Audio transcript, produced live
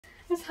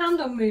This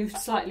handle moved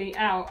slightly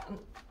out and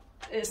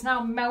it's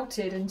now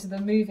melted into the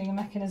moving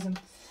mechanism.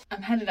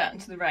 I'm headed out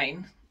into the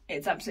rain.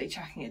 It's absolutely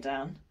tracking it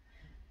down.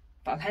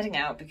 But I'm heading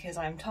out because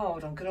I'm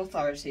told on good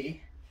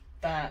authority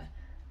that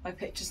my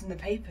picture's in the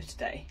paper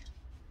today.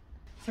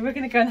 So we're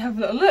going to go and have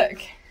a little look.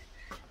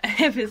 And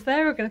if it's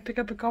there, we're going to pick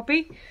up a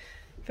copy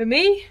for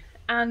me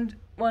and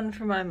one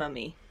for my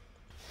mummy.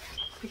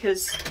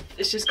 Because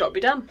it's just got to be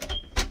done.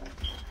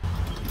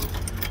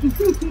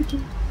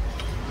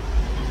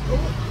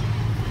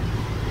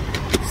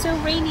 So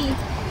rainy.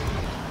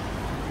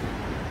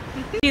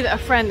 See that a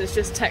friend has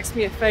just texted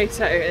me a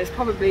photo. It's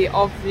probably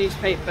of the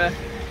newspaper.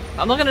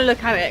 But I'm not going to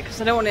look at it because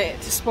I don't want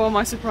it to spoil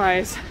my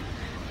surprise.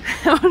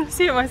 I want to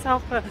see it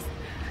myself first.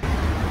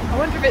 I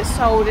wonder if it's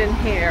sold in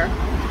here.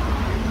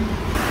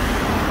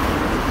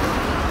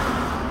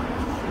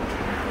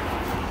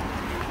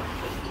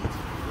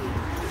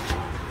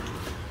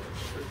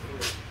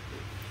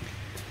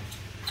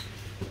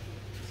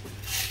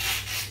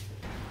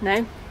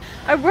 No.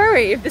 I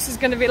worry if this is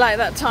going to be like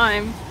that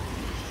time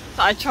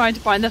that I tried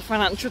to buy the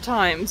Financial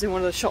Times in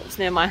one of the shops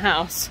near my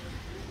house,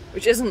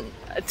 which isn't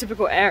a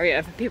typical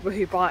area for people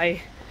who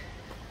buy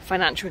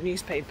financial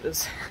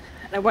newspapers.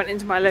 And I went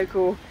into my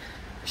local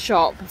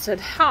shop and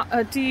said,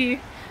 do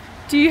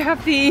you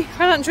have the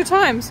Financial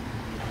Times?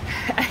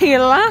 And he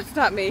laughed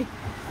at me.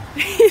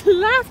 He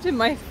laughed in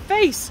my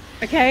face.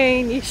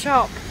 Okay, new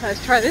shop.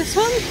 Let's try this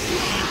one.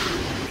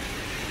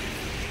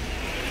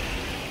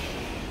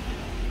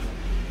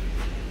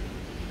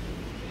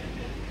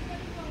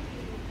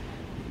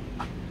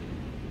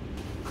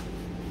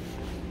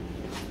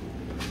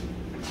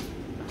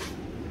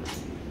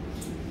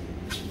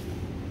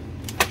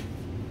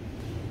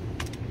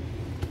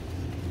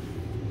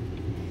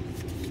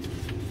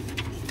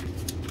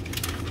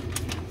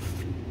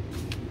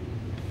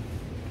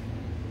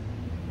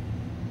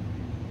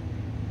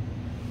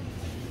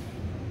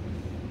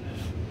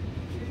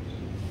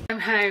 I'm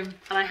home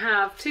and I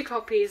have 2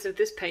 copies of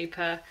this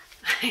paper.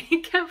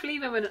 I can't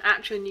believe I'm in an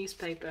actual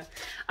newspaper.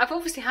 I've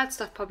obviously had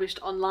stuff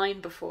published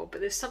online before, but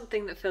there's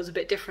something that feels a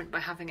bit different by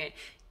having it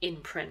in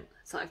print.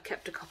 So I've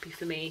kept a copy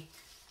for me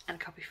and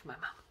a copy for my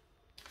mum.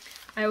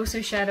 I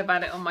also shared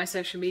about it on my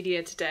social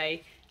media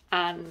today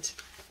and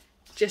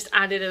just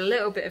added a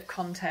little bit of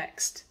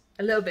context,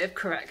 a little bit of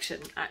correction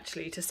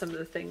actually to some of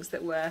the things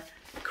that were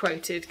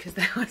quoted, because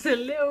there was a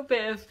little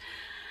bit of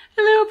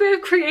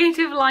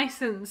creative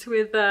license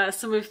with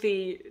some of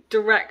the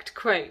direct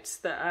quotes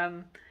that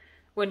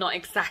were not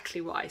exactly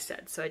what I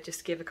said. So I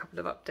just give a couple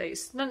of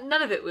updates.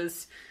 None of it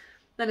was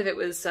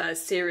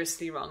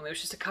seriously wrong. There was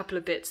just a couple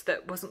of bits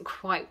that wasn't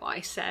quite what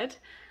I said.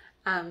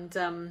 And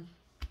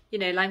you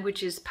know,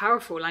 language is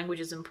powerful. Language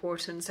is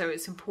important. So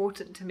it's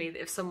important to me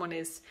that if someone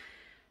is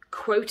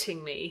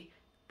quoting me,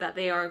 that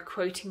they are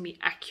quoting me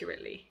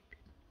accurately.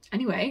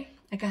 Anyway,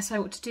 I guess I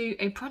ought to do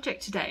a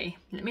project today.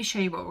 Let me show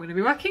you what we're going to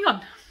be working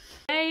on.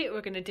 Today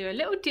we're going to do a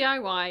little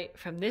DIY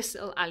from this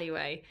little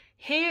alleyway.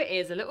 Here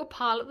is a little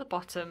pile at the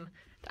bottom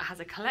that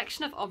has a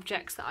collection of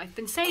objects that I've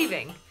been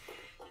saving.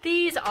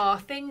 These are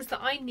things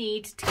that I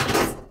need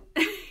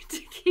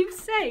to keep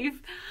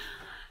safe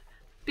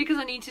because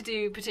I need to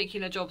do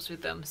particular jobs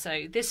with them.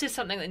 So this is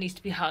something that needs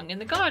to be hung in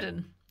the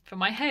garden for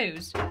my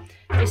hose.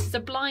 This is a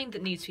blind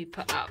that needs to be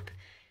put up.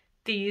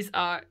 These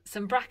are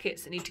some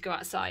brackets that need to go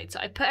outside. So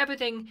I put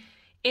everything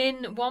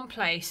in one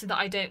place so that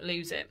I don't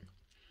lose it.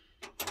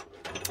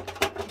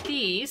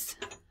 These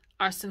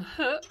are some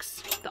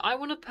hooks that I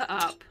want to put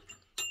up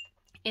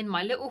in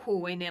my little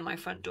hallway near my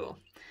front door.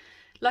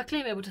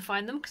 Luckily I'm able to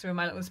find them because they're in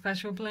my little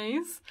special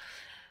place.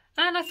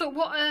 And I thought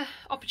what a good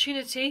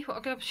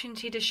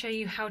opportunity to show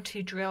you how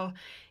to drill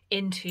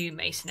into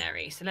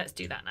masonry. So let's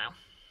do that now.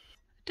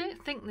 I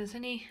don't think there's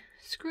any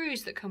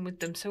screws that come with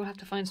them, so we'll have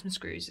to find some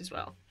screws as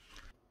well.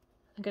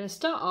 I'm going to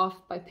start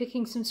off by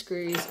picking some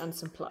screws and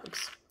some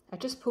plugs. I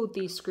just pulled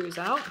these screws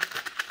out.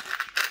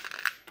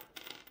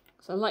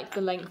 So I like the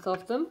length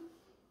of them.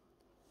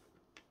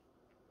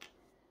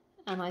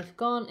 And I've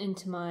gone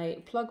into my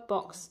plug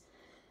box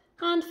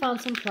and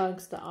found some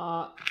plugs that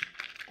are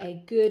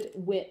a good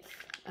width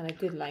and a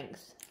good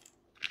length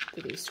for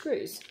these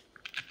screws.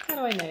 How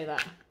do I know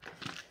that?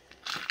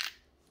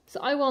 So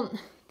I want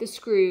this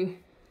screw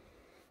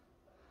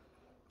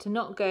to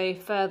not go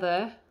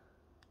further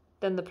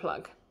than the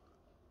plug.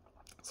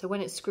 So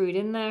when it's screwed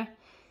in there,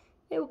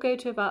 it will go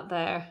to about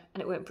there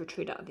and it won't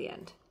protrude out of the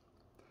end.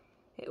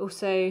 It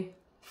also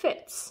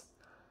fits.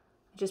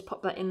 I just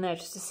pop that in there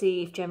just to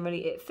see if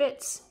generally it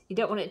fits. You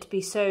don't want it to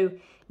be so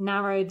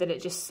narrow that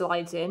it just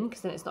slides in,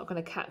 because then it's not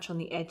going to catch on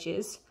the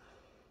edges.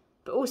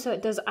 But also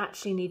it does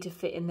actually need to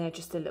fit in there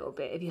just a little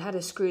bit. If you had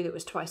a screw that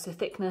was twice the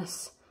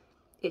thickness,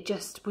 it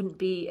just wouldn't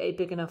be a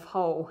big enough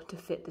hole to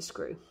fit the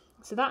screw.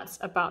 So that's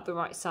about the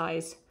right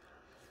size.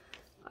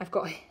 I've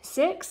got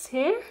 6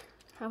 here.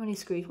 How many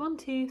screws? 1,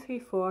 2, 3,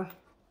 4,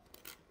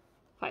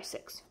 5,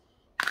 6.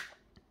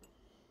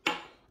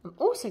 I'm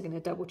also going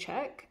to double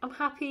check. I'm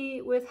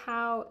happy with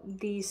how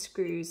these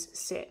screws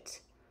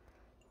sit.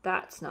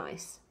 That's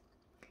nice.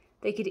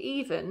 They could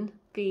even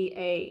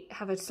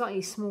have a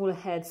slightly smaller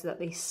head so that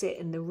they sit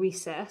in the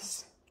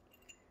recess,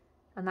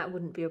 and that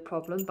wouldn't be a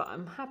problem, but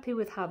I'm happy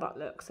with how that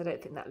looks. I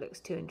don't think that looks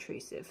too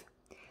intrusive.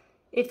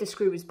 If the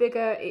screw was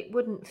bigger, it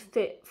wouldn't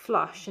fit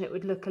flush and it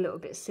would look a little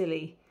bit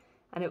silly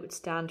and it would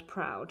stand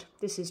proud.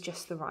 This is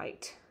just the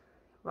right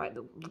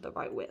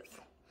width.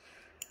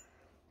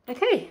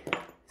 Okay,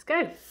 let's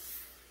go.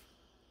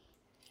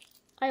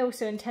 I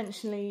also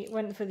intentionally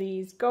went for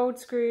these gold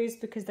screws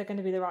because they're going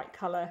to be the right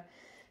colour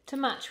to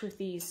match with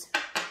these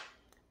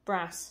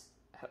brass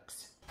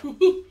hooks.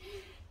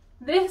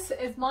 This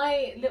is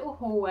my little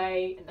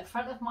hallway in the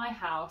front of my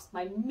house,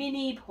 my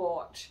mini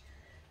porch,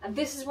 and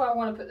this is where I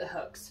want to put the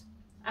hooks.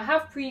 I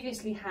have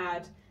previously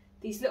had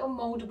these little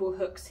mouldable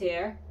hooks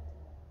here.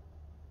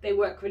 They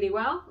work really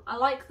well, I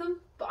like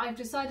them, but I've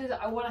decided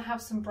that I want to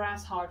have some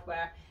brass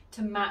hardware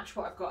to match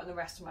what I've got in the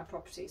rest of my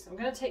property. So I'm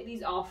going to take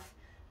these off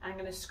and I'm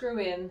going to screw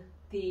in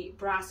the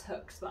brass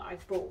hooks that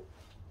I've bought.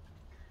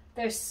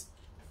 There's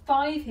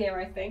 5 here,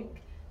 I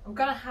think. I'm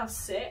going to have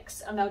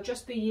 6, and they'll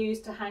just be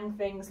used to hang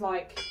things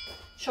like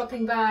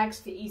shopping bags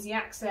for easy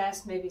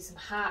access, maybe some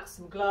hats,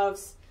 some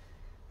gloves.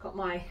 Got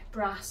my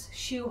brass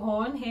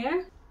shoehorn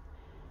here.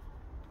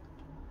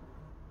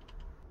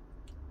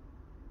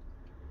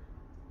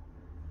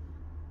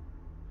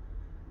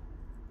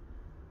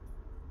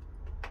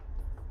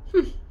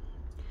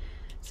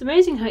 It's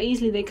amazing how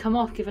easily they come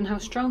off given how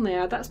strong they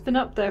are. That's been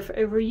up there for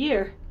over a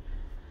year.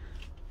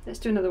 Let's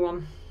do another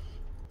one.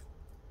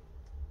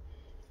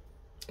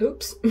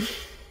 Oops.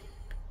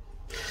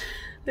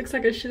 Looks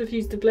like I should have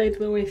used the blade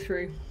all the way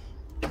through.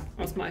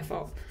 That's my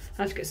fault.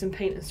 I have to get some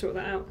paint and sort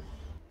that out.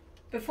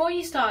 Before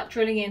you start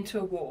drilling into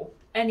a wall,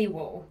 any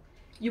wall,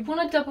 you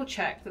want to double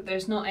check that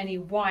there's not any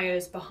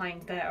wires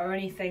behind there or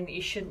anything that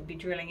you shouldn't be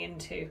drilling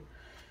into.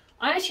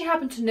 I actually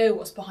happen to know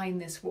what's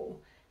behind this wall.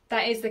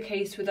 That is the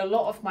case with a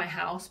lot of my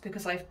house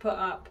because I've put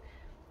up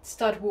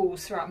stud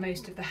walls throughout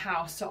most of the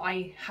house, so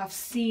I have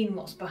seen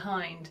what's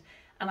behind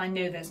and I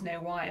know there's no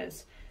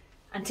wires.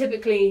 And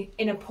typically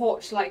in a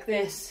porch like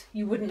this,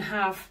 you wouldn't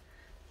have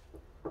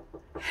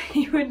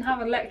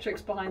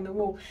electrics behind the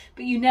wall,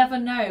 but you never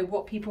know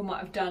what people might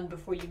have done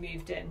before you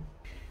moved in.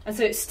 And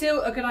so it's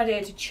still a good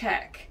idea to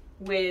check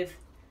with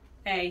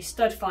a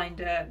stud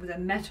finder, with a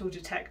metal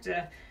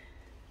detector,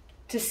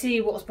 to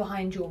see what's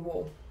behind your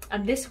wall.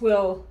 And this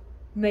will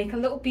make a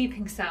little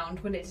beeping sound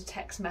when it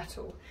detects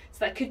metal.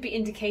 So that could be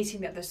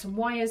indicating that there's some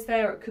wires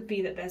there, or it could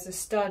be that there's a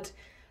stud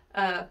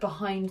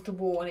behind the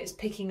wall and it's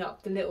picking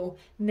up the little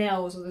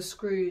nails or the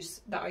screws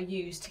that are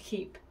used to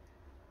keep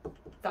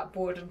that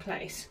board in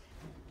place.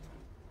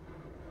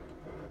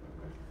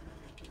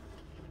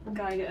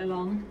 Guide it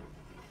along.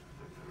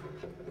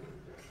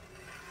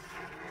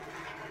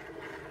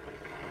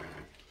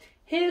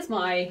 Here's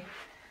my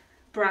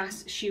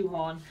brass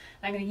shoehorn.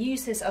 I'm going to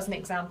use this as an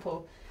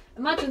example.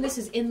 Imagine this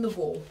is in the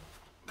wall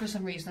for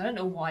some reason. I don't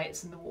know why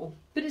it's in the wall,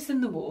 but it's in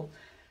the wall.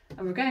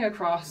 And we're going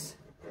across.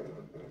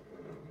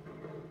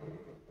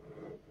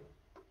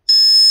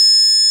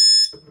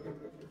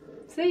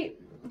 See?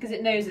 Because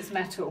it knows it's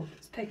metal.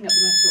 It's picking up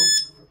the metal.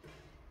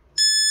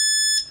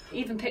 It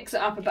even picks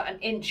it up about an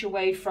inch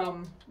away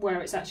from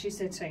where it's actually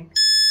sitting.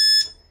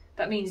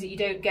 That means that you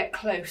don't get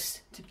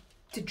close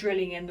to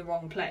drilling in the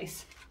wrong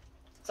place.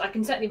 So I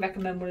can certainly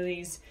recommend one of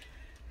these.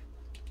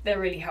 They're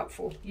really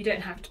helpful. You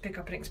don't have to pick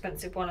up an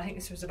expensive one. I think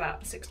this was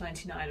about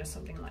 $6.99 or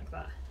something like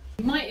that.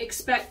 You might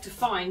expect to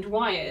find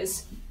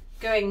wires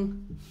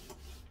going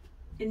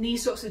in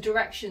these sorts of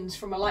directions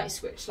from a light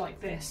switch like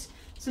this.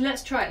 So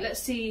let's try it.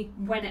 Let's see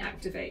when it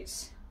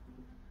activates.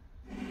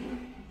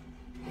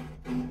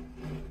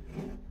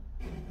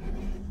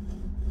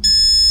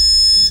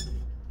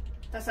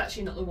 That's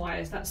actually not the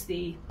wires, that's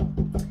the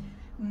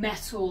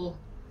metal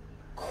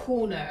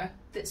corner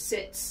that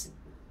sits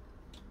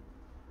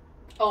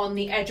on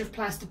the edge of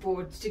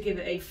plasterboard to give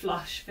it a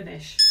flush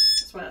finish.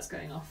 That's why that's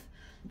going off.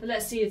 But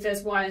let's see if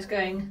there's wires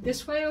going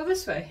this way or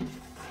this way.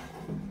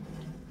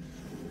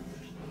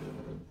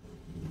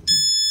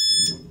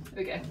 There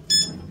we go.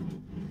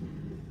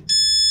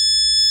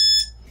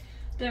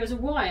 There is a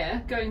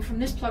wire going from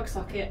this plug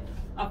socket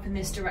up in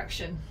this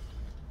direction.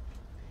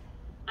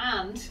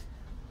 And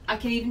I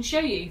can even show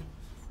you.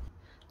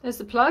 There's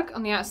the plug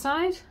on the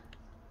outside.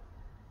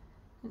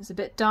 It's a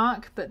bit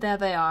dark, but there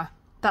they are.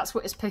 That's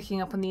what it's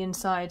picking up on the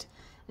inside.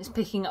 It's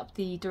picking up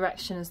the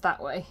direction as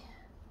that way.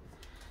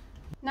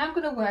 Now I'm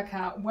going to work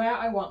out where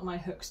I want my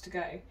hooks to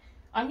go.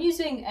 I'm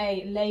using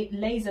a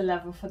laser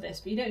level for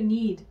this, but you don't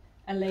need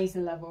a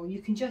laser level. You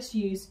can just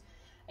use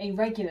a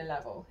regular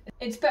level.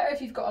 It's better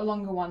if you've got a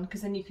longer one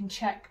because then you can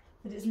check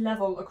that it's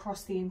level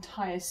across the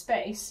entire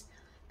space.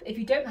 But if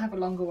you don't have a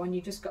longer one,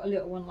 you've just got a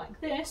little one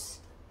like this.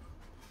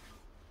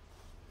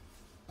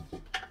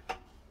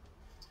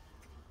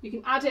 You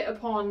can add it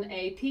upon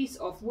a piece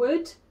of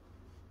wood,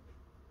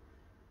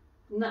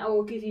 and that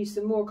will give you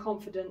some more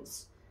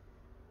confidence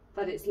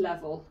that it's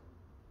level,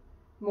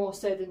 more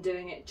so than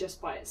doing it just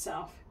by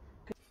itself.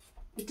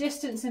 The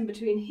distance in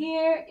between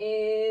here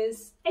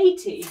is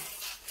 80.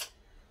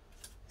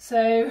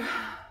 So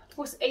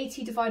What's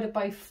 80 divided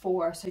by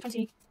 4? So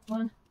 20,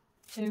 1,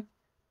 2,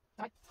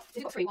 right?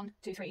 You've got 3, 1,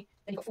 2, 3.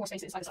 Then you've got 4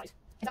 spaces either side. Is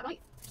that right?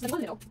 So then 1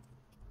 in the middle.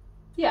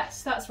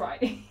 Yes, that's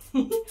right.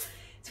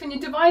 So when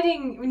you're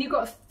dividing, when you've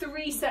got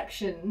 3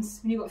 sections,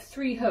 when you've got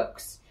 3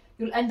 hooks,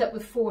 you'll end up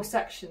with 4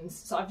 sections.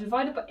 So I've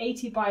divided by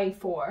 80 by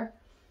 4.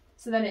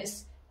 So then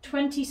it's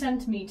 20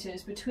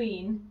 centimetres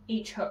between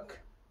each hook.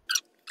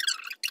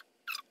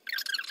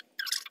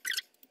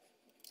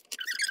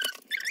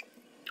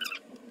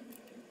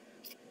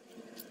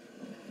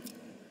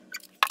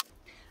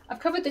 I've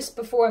covered this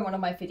before in one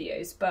of my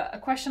videos, but a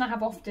question I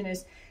have often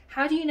is,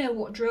 how do you know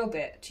what drill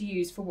bit to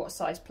use for what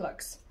size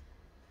plugs?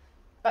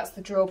 That's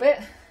the drill bit,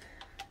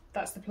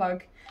 that's the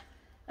plug.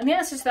 And the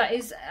answer to that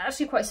is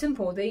actually quite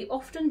simple. They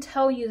often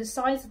tell you the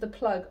size of the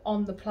plug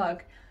on the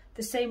plug,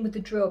 the same with the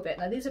drill bit.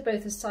 Now these are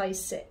both a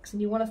size 6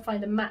 and you want to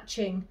find a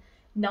matching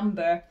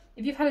number.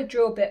 If you've had a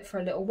drill bit for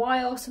a little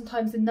while,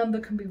 sometimes the number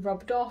can be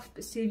rubbed off,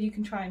 but see if you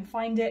can try and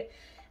find it.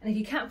 And if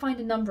you can't find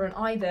a number on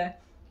either,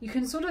 you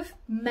can sort of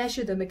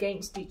measure them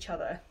against each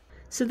other.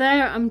 So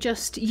there I'm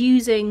just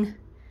using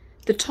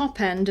the top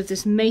end of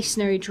this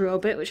masonry drill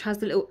bit, which has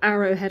the little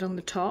arrowhead on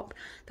the top.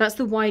 That's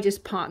the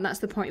widest part and that's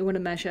the part you want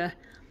to measure.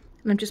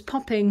 And I'm just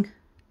popping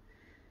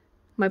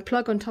my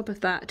plug on top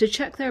of that to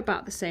check they're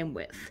about the same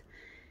width.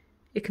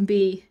 It can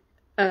be,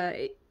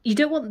 you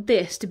don't want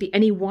this to be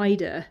any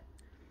wider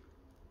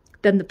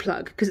than the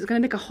plug because it's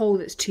going to make a hole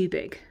that's too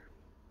big.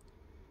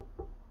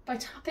 By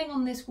tapping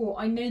on this wall,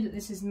 I know that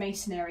this is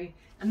masonry,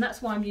 and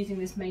that's why I'm using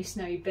this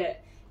masonry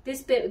bit.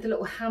 This bit with the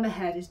little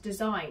hammerhead is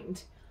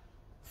designed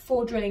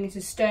for drilling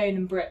into stone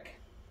and brick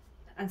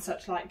and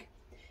such like.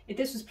 If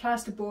this was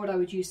plasterboard, I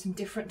would use some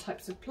different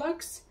types of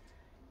plugs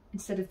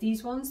instead of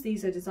these ones.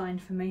 These are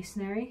designed for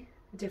masonry.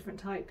 A different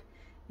type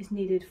is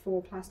needed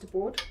for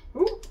plasterboard.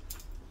 Ooh.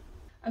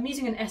 I'm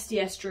using an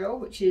SDS drill,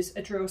 which is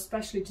a drill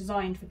specially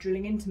designed for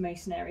drilling into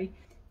masonry.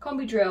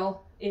 Combi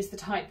drill is the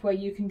type where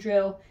you can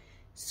drill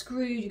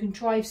screws, you can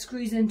drive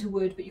screws into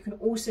wood, but you can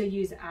also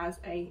use it as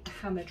a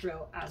hammer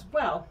drill as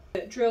well.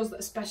 The drills that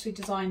are specially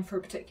designed for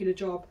a particular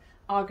job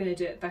are going to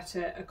do it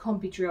better. A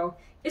combi drill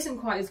isn't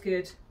quite as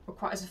good or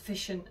quite as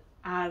efficient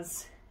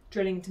as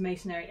drilling into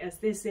masonry as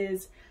this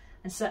is,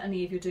 and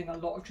certainly if you're doing a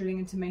lot of drilling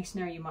into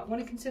masonry, you might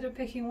want to consider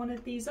picking one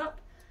of these up.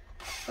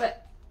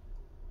 But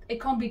a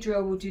combi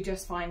drill will do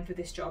just fine for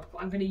this job, but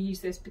I'm going to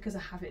use this because I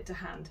have it to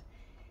hand.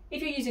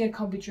 If you're using a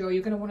combi drill,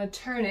 you're going to want to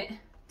turn it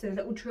to the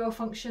little drill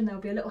function.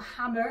 There'll be a little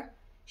hammer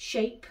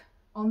shape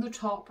on the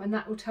top, and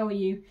that will tell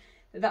you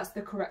that that's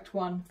the correct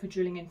one for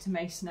drilling into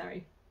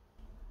masonry.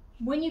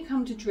 When you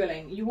come to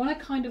drilling, you want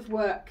to kind of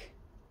work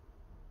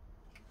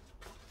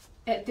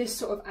at this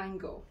sort of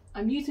angle.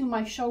 I'm using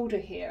my shoulder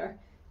here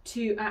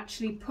to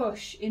actually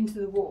push into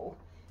the wall.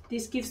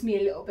 This gives me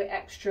a little bit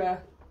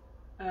extra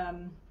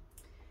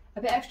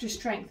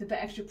strength, a bit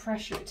extra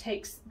pressure. It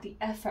takes the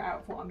effort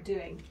out of what I'm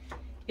doing.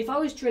 If I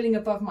was drilling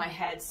above my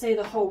head, say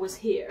the hole was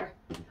here,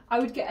 I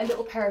would get a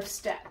little pair of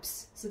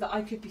steps so that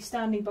I could be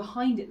standing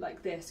behind it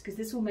like this, because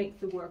this will make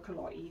the work a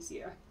lot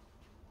easier.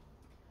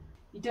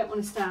 You don't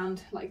want to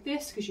stand like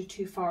this because you're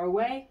too far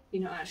away,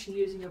 you're not actually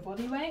using your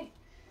body weight.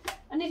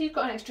 And if you've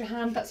got an extra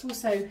hand, that's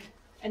also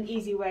an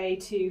easy way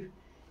to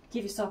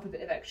give yourself a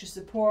bit of extra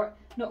support.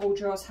 Not all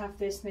drills have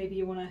this, maybe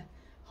you want to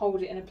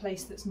hold it in a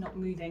place that's not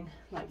moving,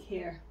 like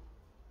here.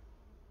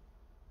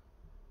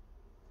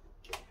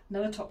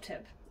 Another top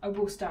tip, I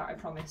will start, I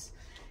promise,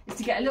 is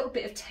to get a little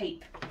bit of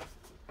tape.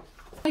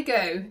 I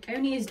go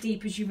only as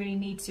deep as you really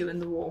need to in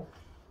the wall,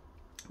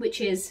 which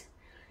is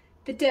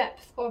the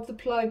depth of the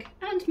plug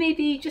and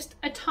maybe just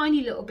a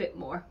tiny little bit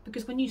more,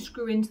 because when you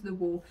screw into the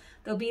wall,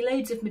 there'll be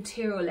loads of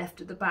material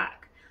left at the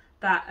back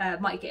that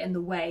might get in the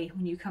way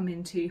when you come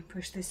in to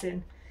push this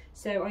in.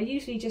 So I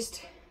usually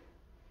just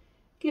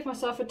give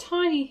myself a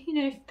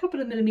tiny,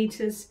 couple of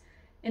millimeters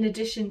in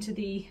addition to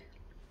the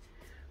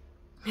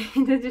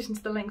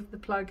length of the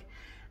plug,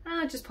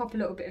 and I just pop a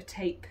little bit of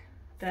tape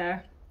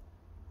there.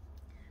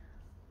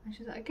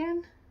 Measure that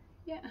again.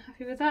 Yeah,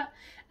 happy with that.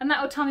 And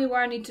that will tell me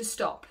where I need to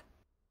stop.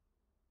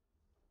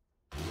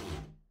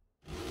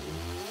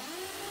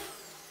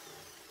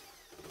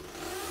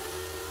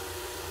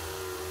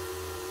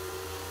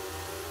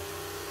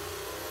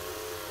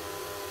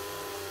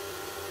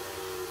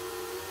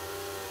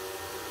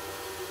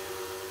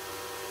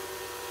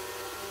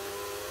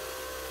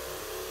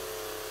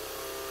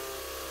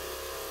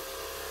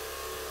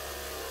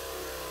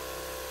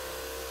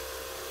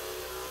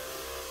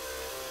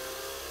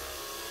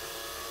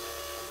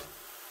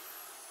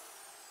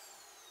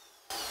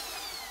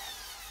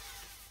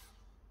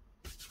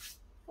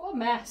 What a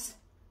mess.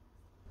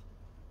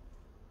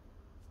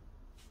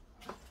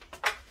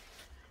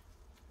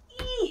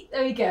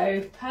 There we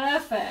go,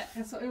 perfect.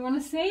 That's what we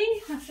want to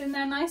see. That's in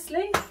there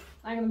nicely.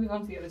 I'm going to move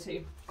on to the other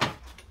two.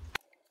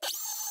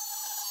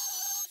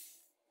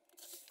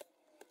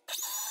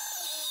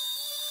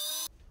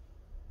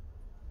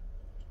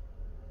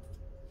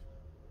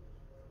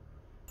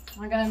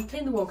 I'm going to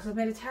clean the wall because I've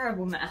made a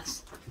terrible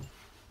mess.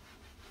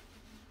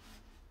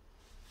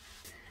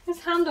 It's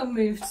handle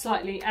moved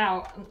slightly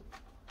out.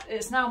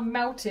 It's now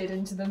melted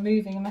into the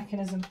moving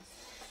mechanism.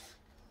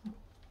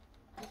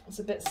 It's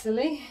a bit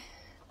silly.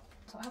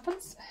 That's what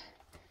happens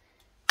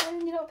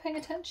when you're not paying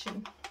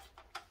attention.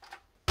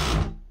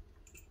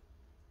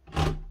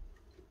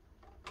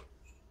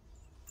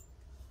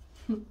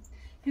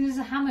 This is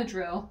a hammer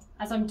drill.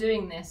 As I'm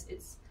doing this,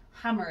 it's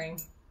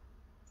hammering.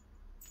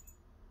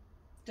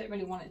 Don't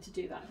really want it to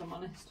do that, if I'm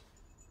honest.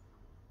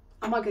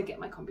 I might go get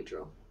my combi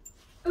drill.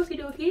 Okie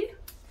dokie.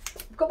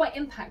 I've got my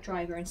impact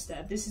driver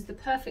instead. This is the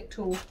perfect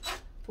tool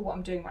for what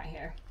I'm doing right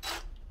here.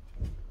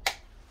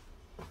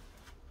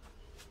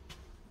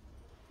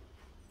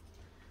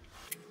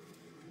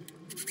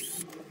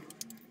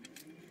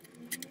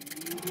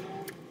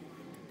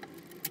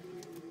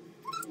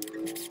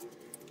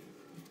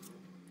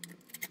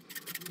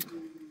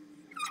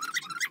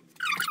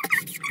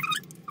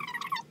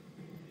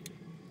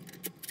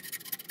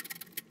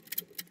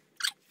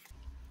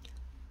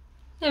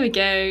 There we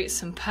go,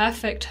 some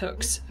perfect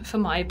hooks for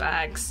my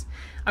bags.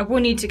 I will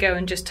need to go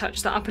and just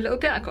touch that up a little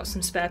bit. I've got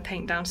some spare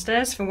paint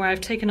downstairs from where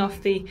I've taken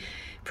off the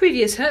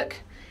previous hook.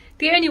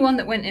 The only one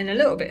that went in a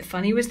little bit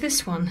funny was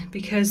this one,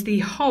 because the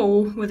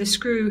hole where the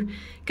screw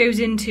goes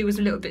into was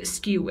a little bit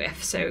skew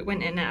with, so it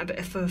went in at a bit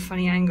of a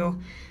funny angle,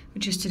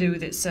 which is to do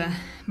with its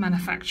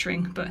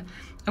manufacturing. But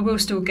I will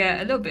still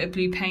get a little bit of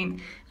blue paint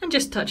and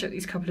just touch up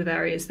these couple of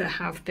areas that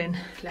have been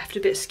left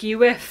a bit skew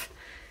with.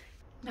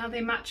 Now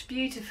they match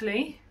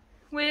beautifully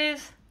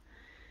with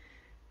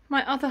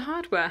my other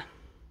hardware.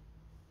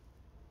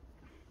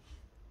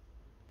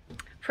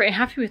 Pretty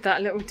happy with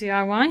that little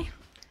DIY.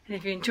 And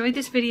if you enjoyed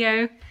this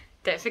video,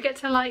 don't forget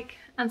to like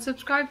and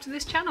subscribe to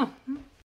this channel.